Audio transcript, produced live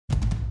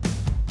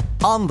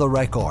On the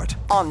Record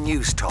on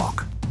News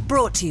Talk.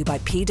 Brought to you by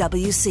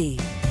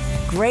PwC.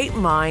 Great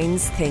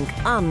minds think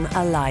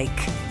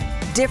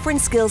unalike.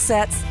 Different skill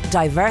sets,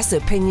 diverse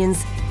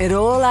opinions, it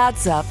all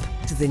adds up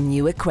to the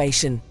new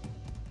equation.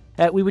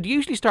 We would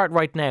usually start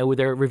right now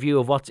with a review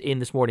of what's in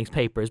this morning's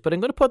papers, but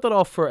I'm going to put that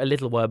off for a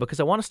little while because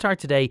I want to start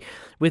today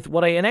with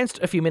what I announced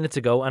a few minutes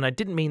ago, and I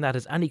didn't mean that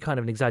as any kind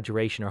of an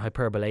exaggeration or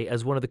hyperbole,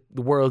 as one of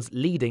the world's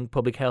leading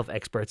public health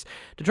experts,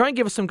 to try and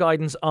give us some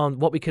guidance on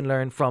what we can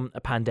learn from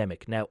a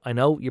pandemic. Now, I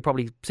know you're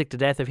probably sick to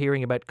death of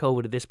hearing about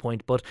COVID at this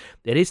point, but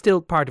it is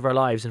still part of our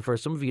lives, and for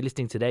some of you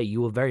listening today,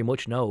 you will very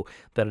much know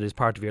that it is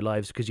part of your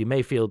lives because you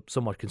may feel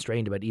somewhat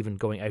constrained about even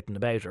going out and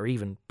about, or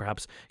even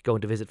perhaps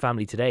going to visit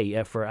family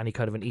today for any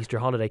kind of an Easter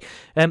holiday.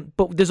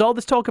 But there's all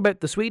this talk about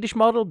the Swedish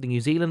model, the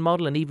New Zealand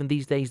model, and even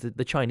these days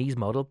the Chinese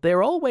model.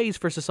 They're all ways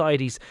for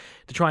societies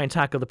to try and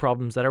tackle the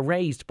problems that are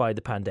raised by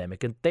the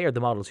pandemic, and they are the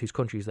models whose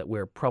countries that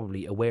we're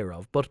probably aware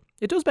of. But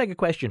it does beg a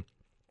question.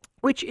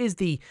 Which is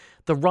the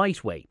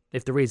right way,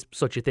 if there is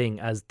such a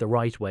thing as the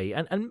right way?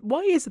 And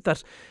why is it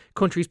that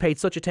countries paid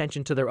such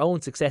attention to their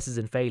own successes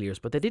and failures,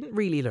 but they didn't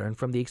really learn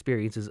from the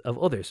experiences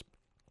of others?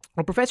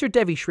 Well, Professor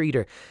Devi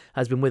Sridhar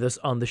has been with us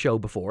on the show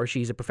before.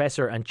 She's a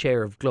professor and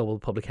chair of global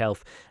public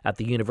health at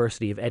the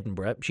University of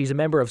Edinburgh. She's a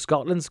member of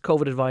Scotland's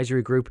COVID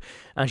Advisory Group,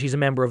 and she's a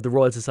member of the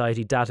Royal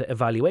Society Data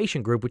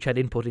Evaluation Group, which had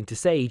input into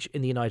SAGE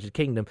in the United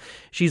Kingdom.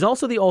 She's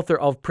also the author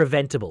of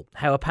Preventable: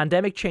 How a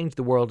Pandemic Changed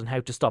the World and How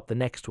to Stop the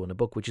Next One, a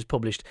book which is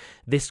published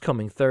this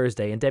coming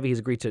Thursday. And Devi has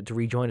agreed to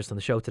rejoin us on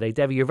the show today.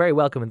 Devi, you're very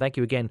welcome, and thank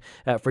you again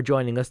for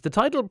joining us. The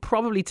title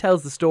probably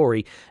tells the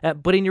story,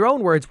 but in your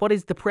own words, what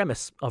is the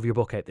premise of your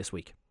book out this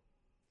week?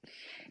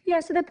 Yeah,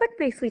 so the book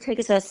basically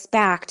takes us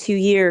back 2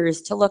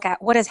 years to look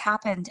at what has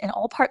happened in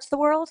all parts of the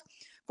world,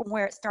 from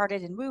where it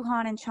started in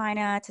Wuhan in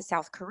China to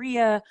South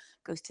Korea,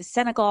 goes to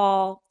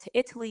Senegal, to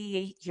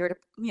Italy, here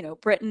to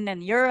Britain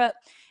and Europe,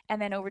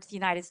 and then over to the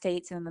United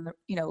States and then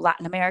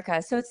Latin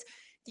America. So it's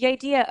the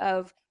idea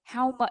of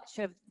how much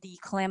of the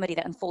calamity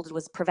that unfolded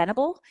was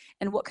preventable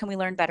and what can we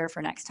learn better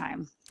for next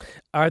time.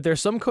 Are there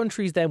some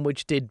countries then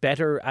which did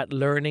better at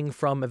learning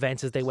from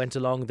events as they went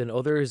along than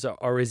others,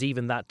 or is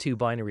even that too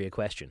binary a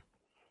question?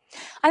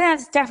 I think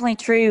that's definitely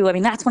true. I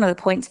mean, that's one of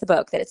the points of the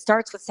book, that it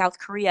starts with South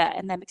Korea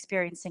and them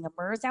experiencing a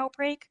MERS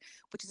outbreak,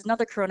 which is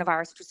another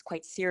coronavirus, which is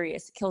quite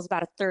serious. It kills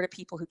about a third of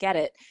people who get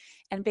it.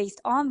 And based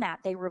on that,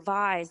 they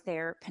revised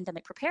their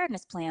pandemic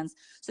preparedness plans.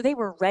 So they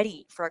were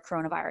ready for a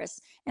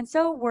coronavirus. And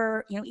so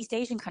were, East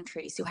Asian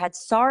countries who had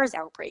SARS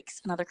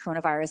outbreaks, another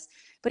coronavirus.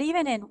 But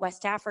even in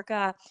West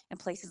Africa and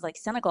places like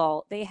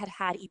Senegal, they had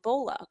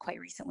Ebola quite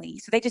recently.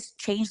 So they just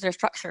changed their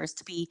structures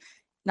to be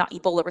not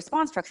Ebola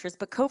response structures,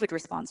 but COVID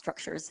response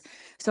structures.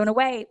 So in a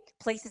way,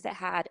 places that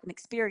had an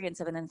experience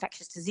of an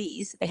infectious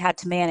disease they had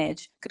to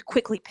manage could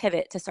quickly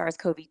pivot to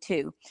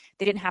SARS-CoV-2.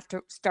 They didn't have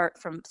to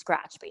start from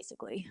scratch,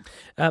 basically.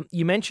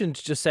 You mentioned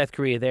just South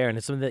Korea there, and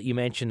it's something that you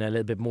mention a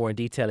little bit more in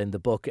detail in the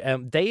book.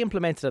 They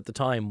implemented at the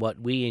time what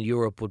we in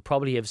Europe would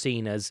probably have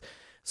seen as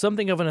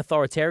something of an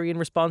authoritarian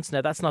response.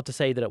 Now, that's not to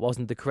say that it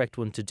wasn't the correct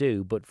one to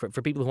do, but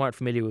for people who aren't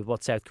familiar with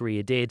what South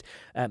Korea did,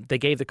 they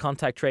gave the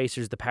contact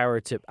tracers the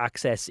power to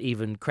access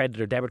even credit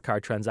or debit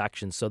card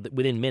transactions so that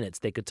within minutes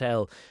they could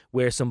tell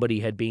where somebody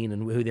had been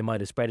and who they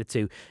might have spread it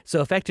to. So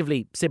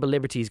effectively, civil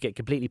liberties get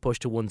completely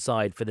pushed to one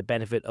side for the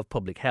benefit of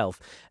public health.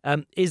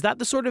 Is that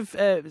the sort of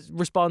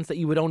response that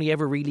you would only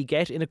ever really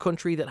get in a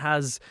country that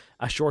has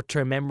a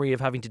short-term memory of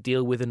having to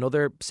deal with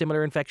another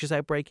similar infectious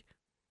outbreak?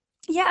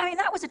 Yeah, I mean,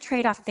 that was a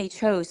trade-off they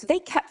chose. So they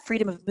kept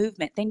freedom of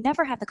movement. They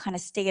never had the kind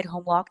of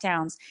stay-at-home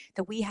lockdowns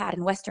that we had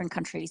in Western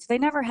countries. They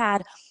never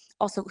had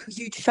also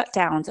huge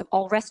shutdowns of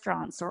all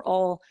restaurants or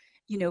all,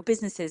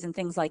 businesses and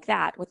things like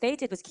that. What they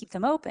did was keep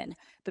them open,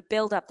 but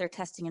build up their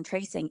testing and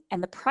tracing.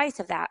 And the price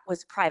of that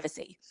was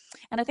privacy.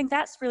 And I think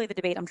that's really the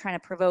debate I'm trying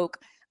to provoke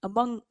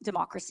among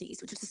democracies,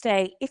 which is to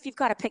say, if you've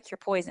got to pick your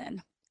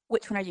poison,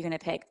 which one are you going to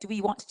pick? Do we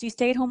want to do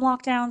stay-at-home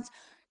lockdowns?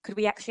 Could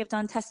we actually have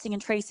done testing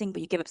and tracing,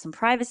 but you give up some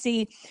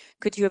privacy?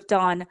 Could you have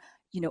done,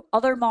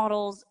 other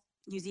models?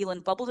 New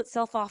Zealand bubbled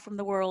itself off from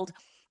the world.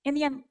 In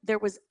the end, there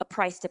was a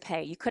price to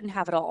pay. You couldn't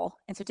have it all.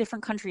 And so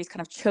different countries kind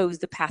of chose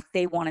the path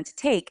they wanted to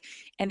take,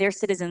 and their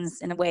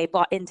citizens, in a way,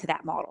 bought into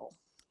that model.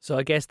 So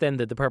I guess then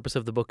that the purpose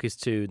of the book is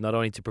to not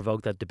only to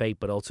provoke that debate,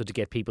 but also to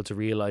get people to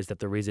realise that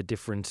there is a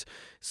different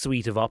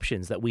suite of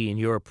options, that we in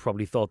Europe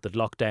probably thought that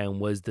lockdown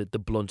was the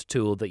blunt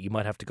tool that you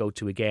might have to go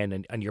to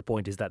again. And your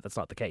point is that that's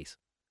not the case.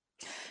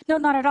 No,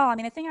 not at all. I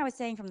mean, the thing I was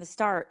saying from the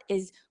start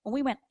is when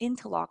we went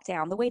into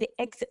lockdown, the way to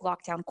exit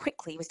lockdown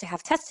quickly was to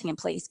have testing in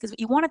place, because what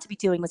you wanted to be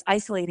doing was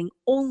isolating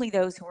only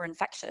those who were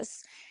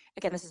infectious.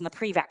 Again, this is in the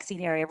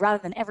pre-vaccine area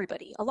rather than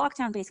everybody. A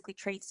lockdown basically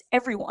treats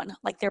everyone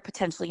like they're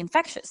potentially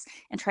infectious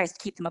and tries to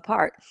keep them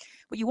apart.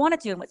 What you want to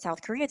do, and what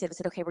South Korea did, was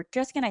said, okay, we're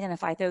just going to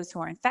identify those who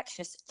are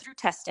infectious through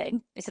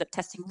testing. They set up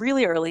testing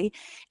really early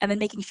and then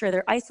making sure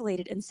they're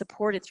isolated and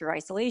supported through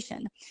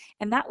isolation.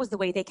 And that was the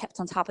way they kept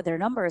on top of their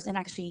numbers and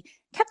actually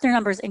kept their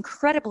numbers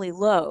incredibly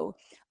low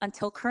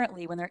until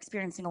currently when they're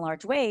experiencing a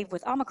large wave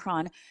with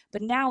Omicron,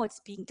 but now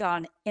it's being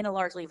done in a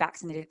largely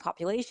vaccinated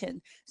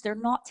population. So they're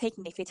not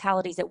taking the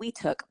fatalities that we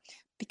took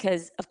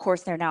because, of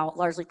course, they're now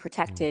largely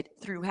protected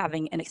through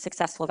having a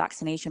successful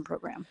vaccination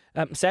program.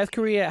 South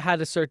Korea had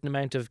a certain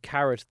amount of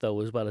carrot, though,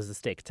 as well as the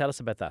stick. Tell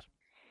us about that.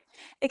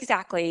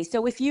 Exactly.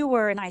 So if you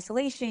were in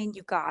isolation,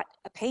 you got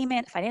a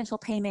payment, financial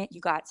payment, you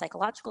got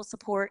psychological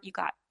support, you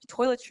got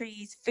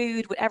toiletries,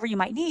 food, whatever you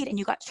might need, and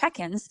you got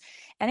check-ins.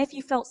 And if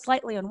you felt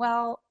slightly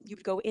unwell, you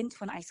would go into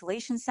an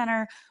isolation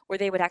center where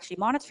they would actually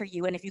monitor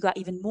you. And if you got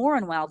even more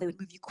unwell, they would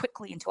move you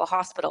quickly into a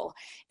hospital.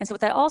 And so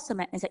what that also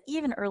meant is that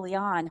even early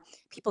on,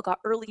 people got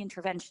early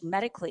intervention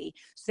medically,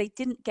 so they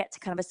didn't get to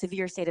kind of a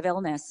severe state of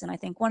illness. And I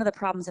think one of the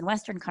problems in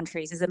Western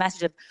countries is the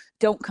message of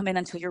don't come in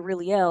until you're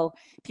really ill.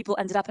 People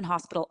ended up in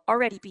hospital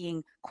already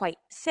being quite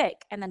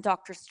sick, and then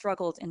doctors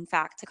struggled, in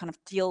fact, to kind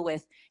of deal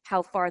with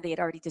how far they had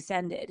already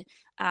descended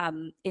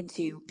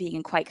into being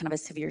in quite kind of a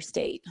severe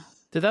state.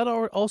 Did that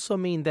also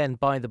mean then,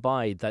 by the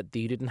by, that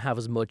you didn't have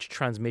as much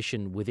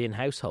transmission within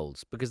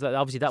households? Because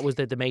obviously that was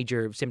the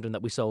major symptom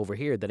that we saw over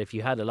here, that if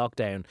you had a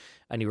lockdown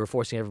and you were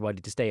forcing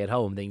everybody to stay at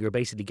home, then you were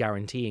basically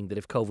guaranteeing that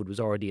if COVID was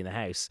already in the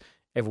house,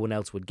 everyone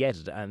else would get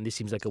it. And this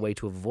seems like a way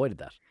to have avoided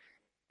that.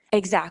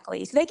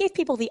 Exactly. So they gave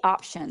people the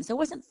option. So it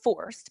wasn't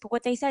forced, but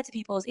what they said to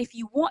people is if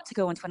you want to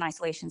go into an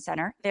isolation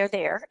center, they're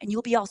there and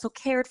you'll be also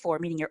cared for,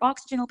 meaning your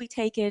oxygen will be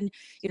taken,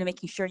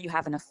 making sure you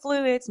have enough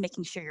fluids,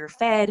 making sure you're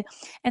fed.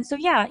 And so,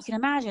 yeah, you can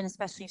imagine,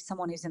 especially if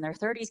someone who's in their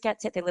 30s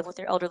gets it, they live with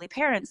their elderly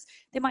parents,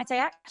 they might say,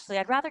 actually,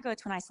 I'd rather go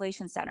to an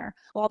isolation center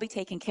where I'll be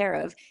taken care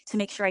of to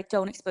make sure I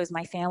don't expose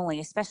my family,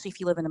 especially if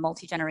you live in a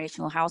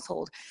multi-generational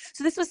household.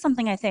 So this was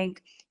something I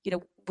think,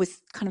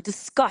 was kind of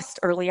discussed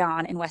early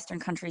on in Western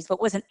countries,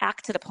 but wasn't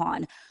acted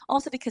upon.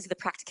 Also because of the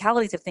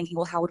practicalities of thinking,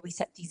 well, how would we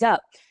set these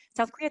up?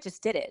 South Korea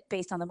just did it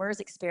based on the MERS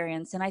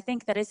experience. And I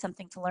think that is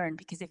something to learn,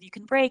 because if you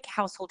can break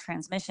household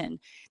transmission,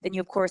 then you,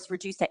 of course,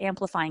 reduce the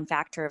amplifying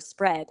factor of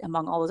spread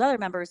among all those other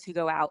members who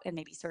go out and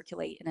maybe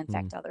circulate and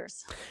infect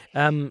others.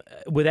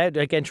 Without,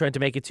 again, trying to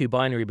make it too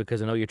binary,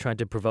 because I know you're trying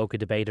to provoke a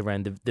debate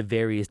around the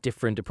various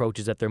different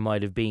approaches that there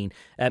might have been.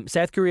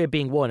 South Korea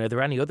being one, are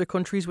there any other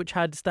countries which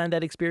had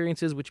standout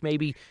experiences which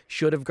maybe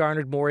should have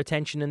garnered more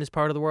attention in this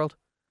part of the world?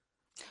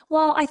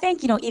 Well, I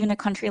think, even a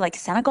country like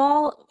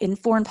Senegal, in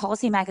Foreign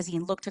Policy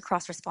magazine, looked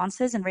across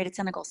responses and rated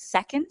Senegal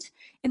second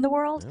in the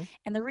world. Yeah.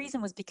 And the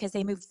reason was because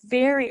they moved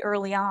very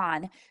early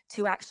on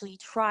to actually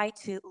try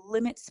to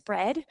limit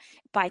spread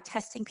by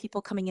testing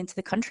people coming into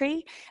the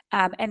country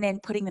and then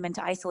putting them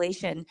into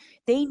isolation.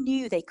 They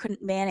knew they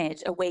couldn't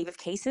manage a wave of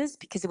cases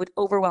because it would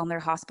overwhelm their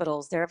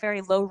hospitals. They're a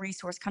very low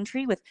resource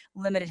country with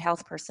limited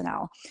health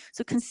personnel.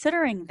 So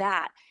considering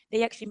that,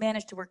 they actually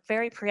managed to work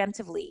very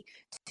preemptively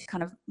to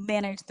kind of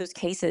manage those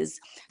cases.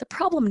 The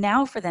problem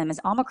now for them, as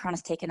Omicron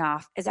has taken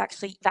off, is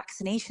actually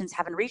vaccinations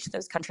haven't reached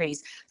those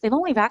countries. They've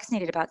only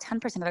vaccinated about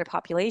 10% of their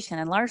population,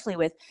 and largely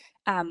with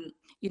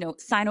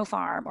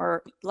Sinopharm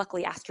or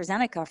luckily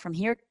AstraZeneca from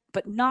here,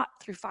 but not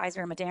through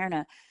Pfizer and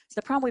Moderna. So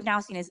the problem we've now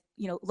seen is,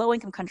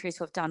 low-income countries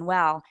who have done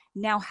well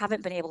now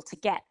haven't been able to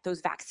get those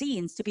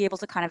vaccines to be able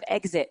to kind of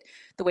exit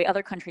the way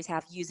other countries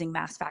have using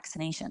mass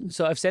vaccination.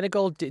 So if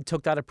Senegal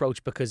took that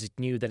approach because it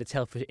knew that its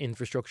health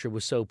infrastructure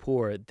was so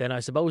poor, then I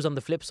suppose on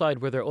the flip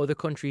side, were there other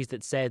countries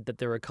that said that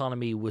their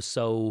economy was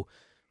so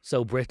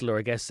brittle, or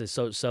I guess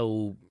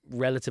so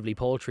relatively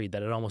paltry,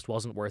 that it almost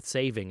wasn't worth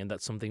saving, and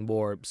that something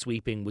more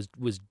sweeping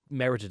was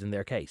merited in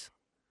their case?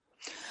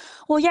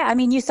 Well, yeah, I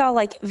mean, you saw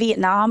like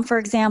Vietnam, for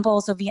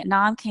example. So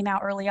Vietnam came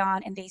out early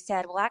on and they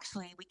said, well,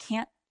 actually,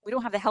 we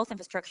don't have the health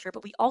infrastructure,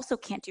 but we also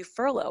can't do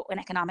furlough and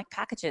economic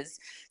packages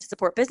to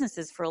support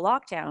businesses for a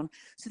lockdown.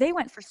 So they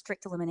went for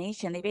strict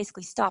elimination. They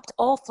basically stopped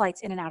all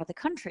flights in and out of the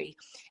country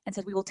and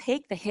said, we will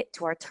take the hit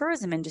to our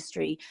tourism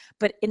industry,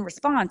 but in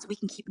response, we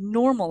can keep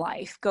normal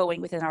life going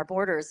within our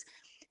borders.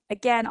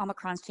 Again,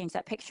 Omicron's changed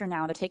that picture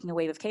now. They're taking a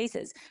wave of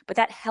cases, but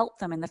that helped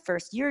them in the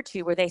first year or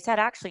two, where they said,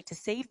 actually, to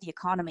save the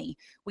economy,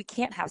 we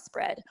can't have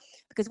spread.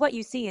 Because what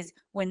you see is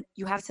when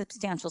you have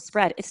substantial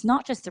spread, it's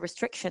not just the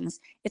restrictions,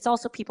 it's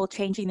also people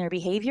changing their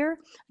behavior,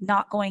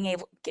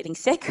 getting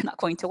sick, not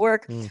going to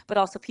work, but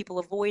also people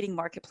avoiding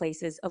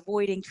marketplaces,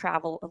 avoiding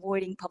travel,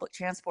 avoiding public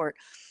transport.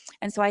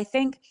 And so I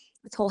think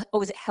this whole,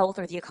 was it health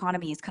or the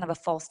economy, is kind of a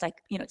false,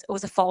 it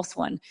was a false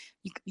one.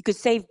 You could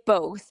save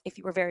both if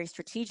you were very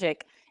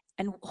strategic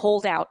and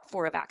hold out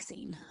for a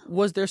vaccine.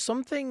 Was there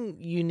something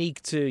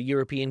unique to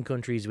European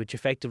countries which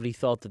effectively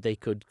thought that they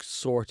could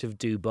sort of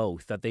do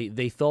both? That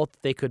they thought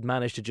they could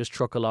manage to just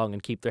truck along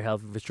and keep their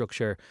health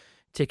infrastructure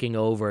ticking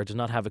over, to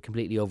not have it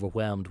completely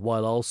overwhelmed,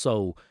 while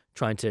also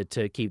trying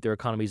to keep their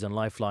economies on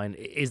lifeline?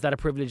 Is that a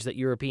privilege that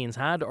Europeans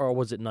had, or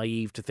was it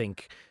naive to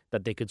think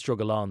that they could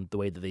struggle on the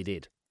way that they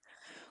did?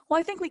 Well,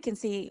 I think we can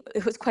see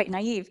it was quite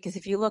naive, because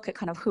if you look at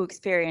kind of who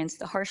experienced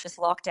the harshest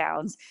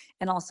lockdowns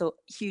and also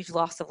huge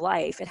loss of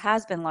life, it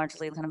has been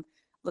largely kind of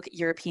look at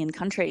European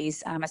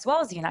countries, as well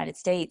as the United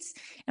States.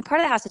 And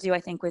part of that has to do, I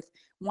think, with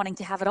wanting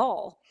to have it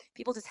all.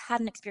 People just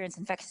hadn't experienced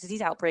infectious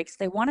disease outbreaks.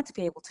 They wanted to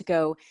be able to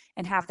go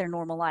and have their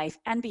normal life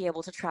and be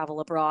able to travel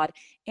abroad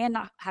and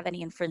not have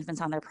any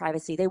infringements on their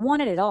privacy. They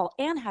wanted it all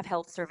and have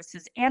health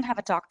services and have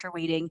a doctor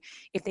waiting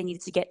if they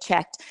needed to get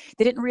checked.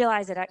 They didn't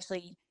realize that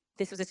actually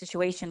this was a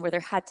situation where there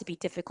had to be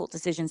difficult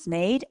decisions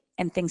made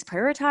and things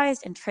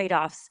prioritized and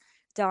trade-offs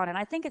done. And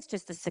I think it's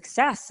just the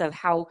success of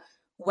how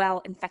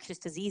well infectious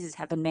diseases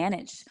have been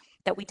managed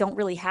that we don't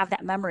really have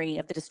that memory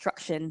of the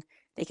destruction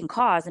they can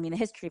cause. I mean, the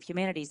history of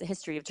humanity is the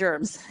history of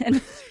germs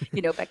and,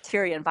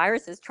 bacteria and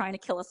viruses trying to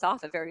kill us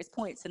off at various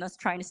points and us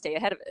trying to stay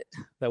ahead of it.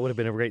 That would have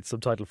been a great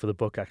subtitle for the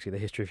book, actually, The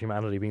History of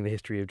Humanity being the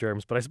history of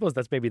germs. But I suppose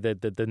that's maybe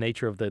the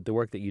nature of the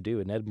work that you do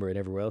in Edinburgh and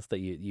everywhere else that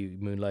you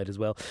moonlight as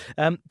well.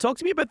 Talk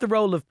to me about the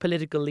role of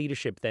political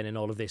leadership then in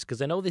all of this,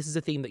 because I know this is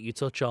a theme that you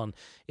touch on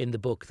in the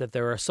book, that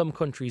there are some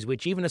countries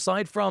which, even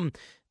aside from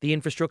the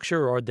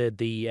infrastructure or the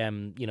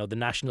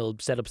national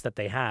setups that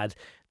they had,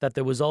 that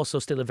there was also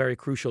still a very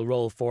crucial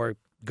role for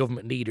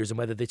government leaders and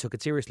whether they took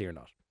it seriously or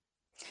not.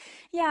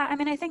 Yeah, I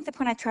mean, I think the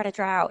point I try to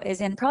draw out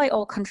is in probably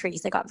all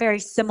countries, they got very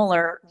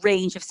similar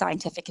range of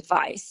scientific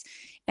advice.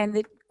 And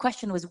the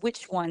question was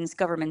which ones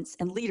governments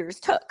and leaders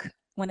took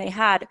when they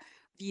had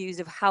views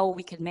of how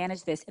we could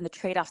manage this and the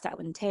trade-offs that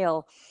would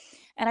entail.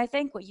 And I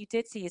think what you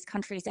did see is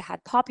countries that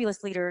had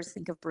populist leaders,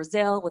 think of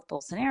Brazil with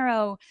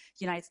Bolsonaro,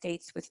 United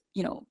States with,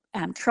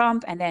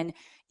 Trump, and then,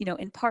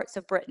 in parts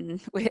of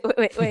Britain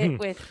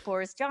with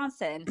Boris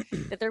Johnson,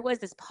 that there was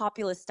this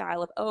populist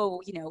style of,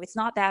 it's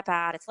not that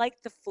bad. It's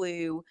like the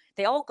flu.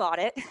 They all got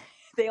it.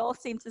 They all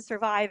seem to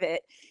survive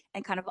it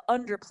and kind of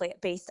underplay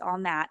it based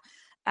on that.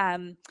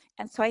 And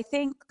so I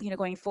think,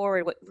 going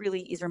forward, what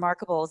really is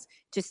remarkable is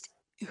just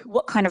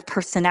what kind of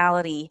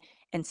personality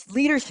and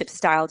leadership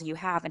style do you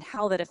have and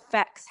how that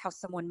affects how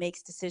someone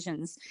makes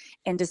decisions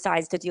and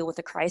decides to deal with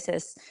a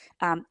crisis.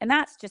 And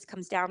that just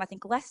comes down, I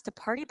think, less to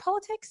party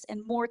politics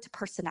and more to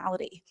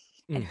personality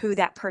and who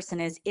that person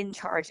is in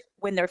charge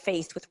when they're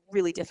faced with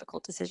really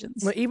difficult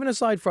decisions. Well, even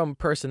aside from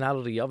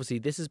personality, obviously,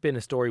 this has been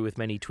a story with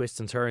many twists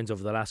and turns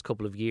over the last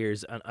couple of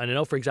years. And I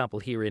know, for example,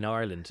 here in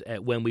Ireland,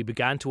 when we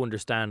began to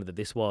understand that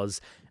this was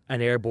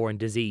an airborne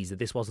disease, that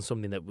this wasn't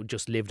something that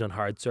just lived on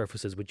hard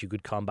surfaces which you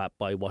could combat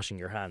by washing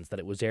your hands, that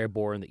it was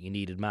airborne, that you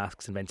needed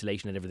masks and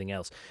ventilation and everything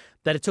else,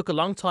 that it took a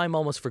long time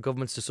almost for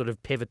governments to sort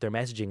of pivot their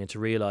messaging and to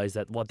realise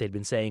that what they'd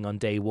been saying on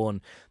day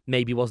one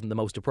maybe wasn't the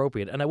most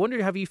appropriate. And I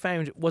wonder, have you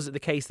found, was it the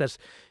case that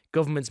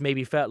governments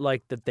maybe felt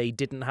like that they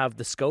didn't have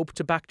the scope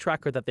to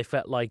backtrack, or that they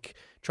felt like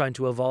trying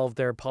to evolve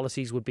their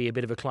policies would be a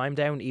bit of a climb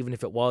down, even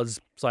if it was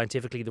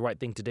scientifically the right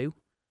thing to do?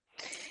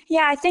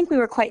 Yeah, I think we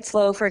were quite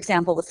slow, for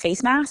example, with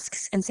face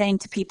masks and saying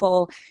to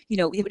people, we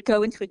would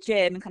go into a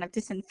gym and kind of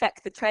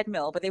disinfect the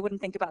treadmill, but they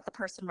wouldn't think about the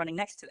person running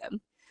next to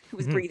them who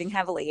was breathing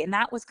heavily. And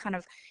that was kind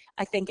of,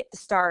 I think, at the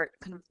start,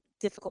 kind of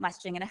difficult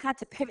messaging. And I had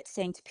to pivot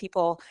saying to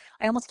people,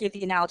 I almost gave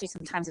the analogy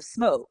sometimes of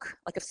smoke,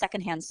 like of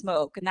secondhand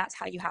smoke. And that's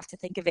how you have to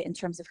think of it in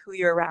terms of who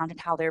you're around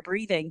and how they're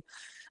breathing.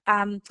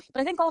 But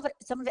I think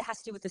some of it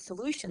has to do with the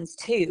solutions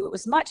too. It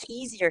was much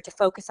easier to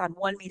focus on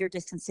 1 meter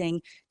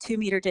distancing, 2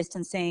 meter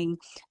distancing,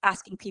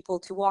 asking people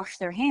to wash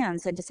their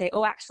hands, and to say,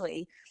 oh,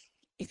 actually,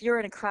 if you're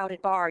in a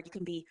crowded bar, you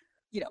can be,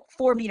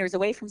 4 meters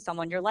away from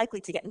someone, you're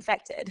likely to get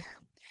infected.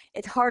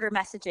 It's harder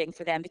messaging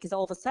for them because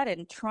all of a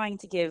sudden trying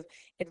to give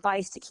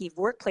advice to keep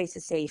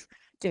workplaces safe,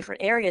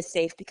 different areas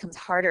safe becomes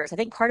harder. So I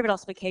think part of it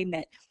also became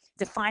that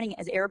defining it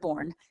as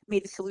airborne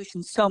made the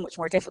solution so much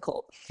more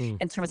difficult in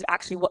terms of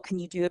actually what can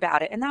you do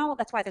about it. And now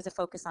that's why there's a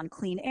focus on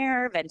clean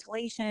air,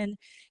 ventilation,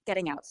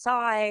 getting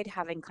outside,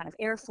 having kind of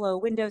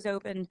airflow, windows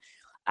open,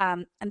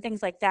 and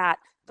things like that.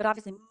 But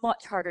obviously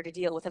much harder to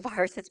deal with a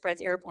virus that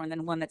spreads airborne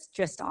than one that's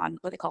just on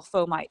what they call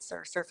fomites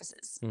or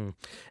surfaces.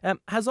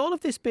 Has all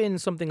of this been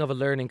something of a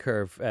learning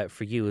curve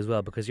for you as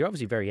well? Because you're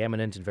obviously very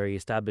eminent and very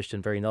established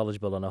and very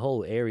knowledgeable on a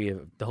whole area,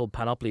 the whole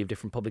panoply of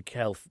different public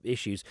health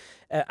issues.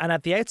 And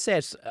at the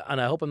outset,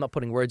 and I hope I'm not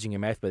putting words in your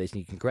mouth by this,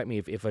 and you can correct me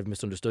if I've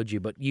misunderstood you,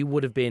 but you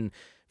would have been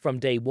from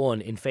day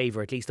one in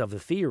favour, at least of the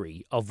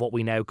theory of what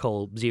we now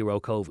call zero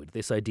COVID,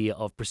 this idea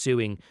of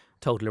pursuing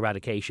total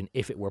eradication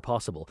if it were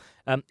possible.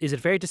 Is it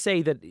fair to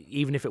say that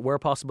even if it were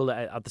possible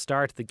at the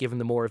start, that given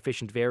the more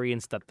efficient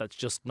variants, that's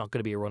just not going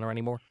to be a runner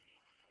anymore?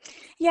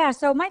 Yeah,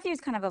 so my views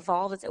kind of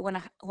evolved as it went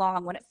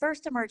along. When it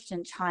first emerged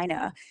in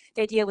China,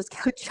 the idea was,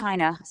 could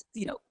China,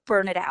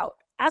 burn it out?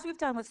 As we've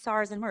done with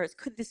SARS and MERS,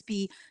 could this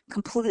be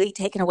completely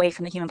taken away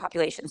from the human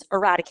populations,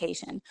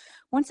 eradication?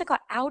 Once it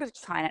got out of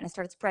China and it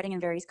started spreading in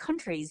various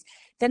countries,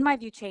 then my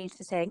view changed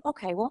to saying,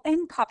 okay, well,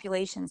 in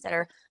populations that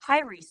are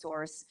high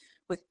resource,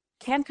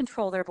 can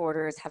control their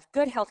borders, have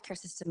good healthcare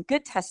system,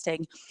 good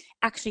testing,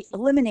 actually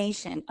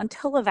elimination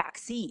until a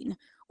vaccine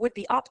would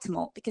be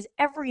optimal, because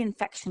every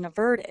infection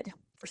averted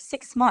for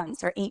 6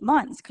 months or 8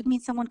 months could mean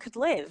someone could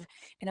live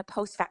in a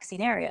post-vaccine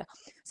area.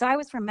 So I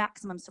was for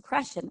maximum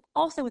suppression,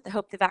 also with the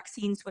hope the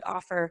vaccines would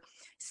offer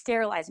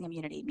sterilizing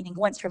immunity, meaning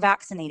once you're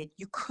vaccinated,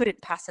 you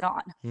couldn't pass it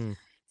on.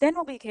 Then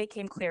when it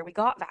became clear we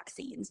got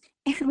vaccines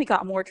and we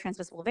got more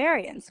transmissible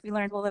variants, we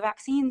learned, well, the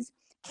vaccines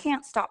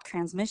can't stop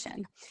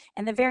transmission.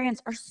 And the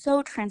variants are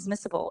so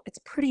transmissible, it's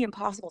pretty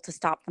impossible to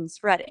stop them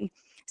spreading.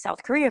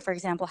 South Korea, for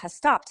example, has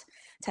stopped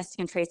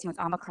testing and tracing with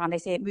Omicron. They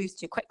say it moves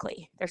too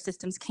quickly. Their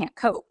systems can't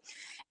cope.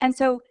 And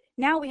so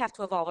now we have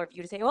to evolve our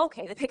view to say, oh,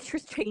 okay, the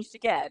picture's changed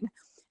again.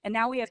 And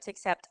now we have to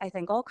accept, I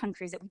think, all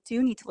countries that we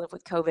do need to live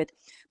with COVID.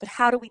 But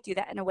how do we do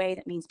that in a way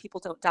that means people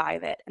don't die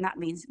of it? And that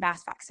means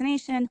mass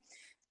vaccination,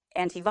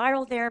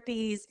 antiviral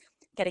therapies,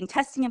 getting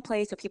testing in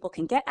place so people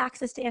can get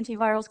access to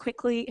antivirals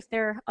quickly if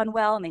they're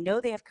unwell and they know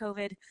they have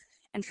COVID,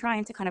 and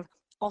trying to kind of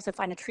also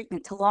find a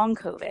treatment to long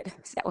COVID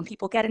so that when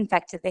people get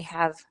infected, they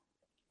have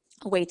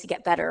a way to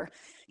get better,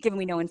 given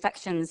we know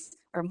infections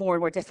are more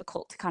and more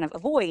difficult to kind of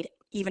avoid,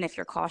 even if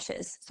you're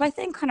cautious. So I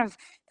think kind of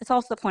that's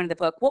also the point of the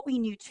book. What we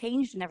knew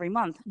changed in every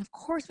month. And of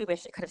course, we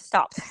wish it could have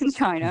stopped in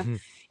China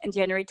in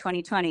January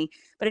 2020.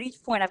 But at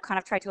each point, I've kind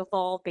of tried to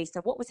evolve based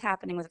on what was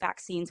happening with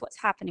vaccines, what's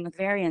happening with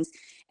variants,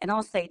 and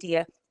also the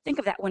idea, think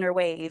of that winter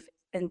wave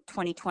in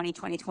 2020,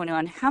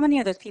 2021. How many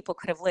of those people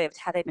could have lived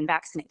had they been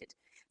vaccinated?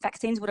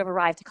 Vaccines would have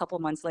arrived a couple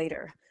of months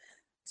later.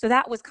 So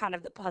that was kind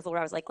of the puzzle where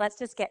I was like, let's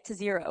just get to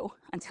zero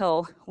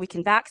until we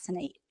can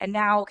vaccinate. And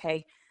now,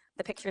 okay,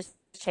 the picture's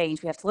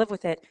changed. We have to live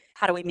with it.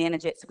 How do we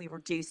manage it so we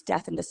reduce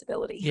death and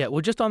disability? Yeah,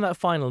 well, just on that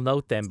final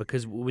note then,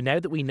 because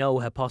now that we know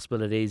how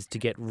possible it is to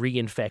get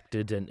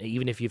reinfected, and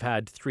even if you've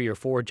had 3 or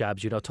 4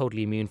 jabs, you're not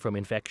totally immune from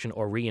infection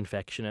or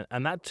reinfection.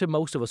 And that to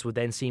most of us would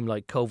then seem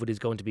like COVID is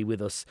going to be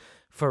with us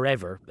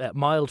forever.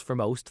 Mild for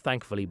most,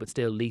 thankfully, but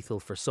still lethal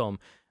for some.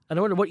 And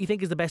I wonder what you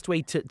think is the best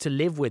way to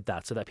live with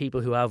that, so that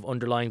people who have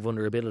underlying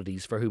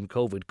vulnerabilities for whom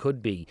COVID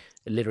could be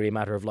literally a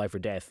matter of life or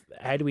death,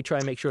 how do we try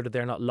and make sure that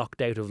they're not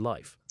locked out of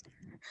life?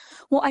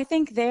 Well, I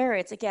think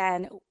it's,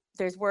 again,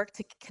 there's work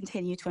to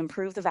continue to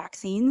improve the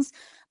vaccines,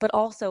 but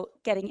also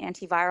getting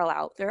antiviral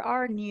out. There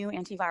are new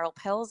antiviral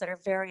pills that are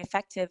very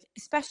effective,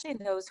 especially in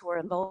those who are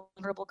in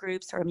vulnerable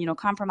groups or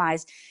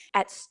immunocompromised,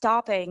 at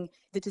stopping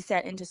the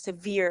descent into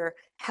severe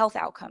health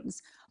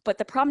outcomes. But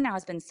the problem now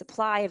has been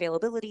supply,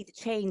 availability, the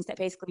chains that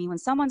basically mean when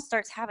someone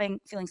starts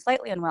feeling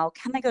slightly unwell,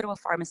 can they go to a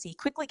pharmacy,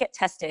 quickly get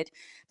tested,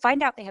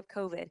 find out they have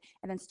COVID,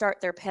 and then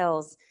start their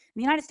pills? In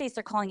the United States,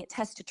 they're calling it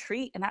test to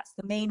treat, and that's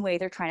the main way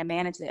they're trying to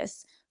manage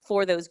this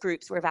for those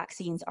groups where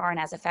vaccines aren't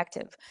as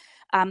effective.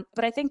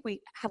 But I think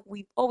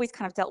we've always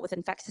kind of dealt with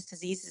infectious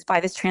diseases by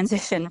this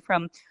transition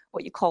from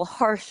what you call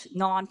harsh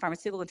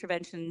non-pharmaceutical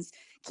interventions,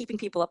 keeping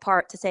people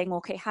apart, to saying, well,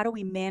 okay, how do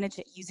we manage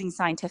it using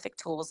scientific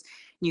tools,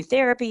 new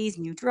therapies,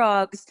 new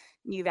drugs,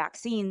 new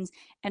vaccines,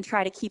 and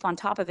try to keep on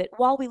top of it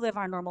while we live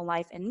our normal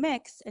life and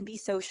mix and be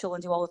social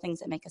and do all the things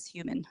that make us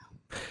human.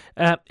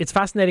 It's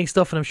fascinating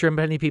stuff, and I'm sure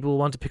many people will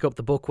want to pick up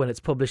the book when it's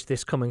published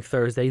this coming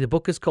Thursday. The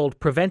book is called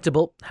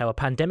Preventable: How a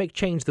Pandemic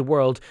Changed the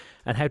World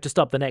and How to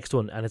Stop the Next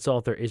One, and its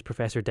author is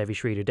Professor Devi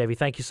Sridhar. Devi,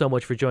 thank you so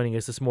much for joining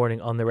us this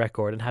morning on The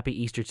Record, and happy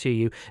Easter to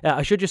you.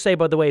 I should just say,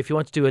 by the way, if you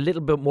want to do a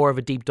little bit more of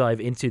a deep dive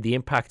into the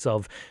impacts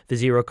of the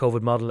zero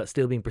COVID model that's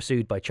still being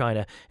pursued by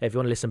China, if you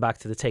want to listen back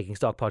to the Taking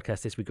Stock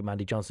podcast this week with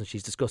Mandy Johnson,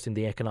 she's discussing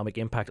the economic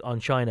impact on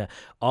China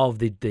of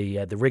the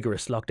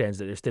rigorous lockdowns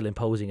that they're still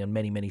imposing in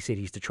many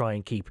cities to try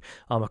and keep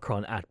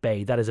Omicron at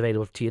bay. That is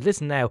available to you.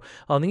 Listen now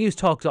on the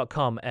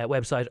newstalk.com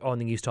website or on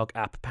the Newstalk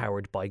app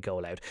powered by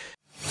GoLoud.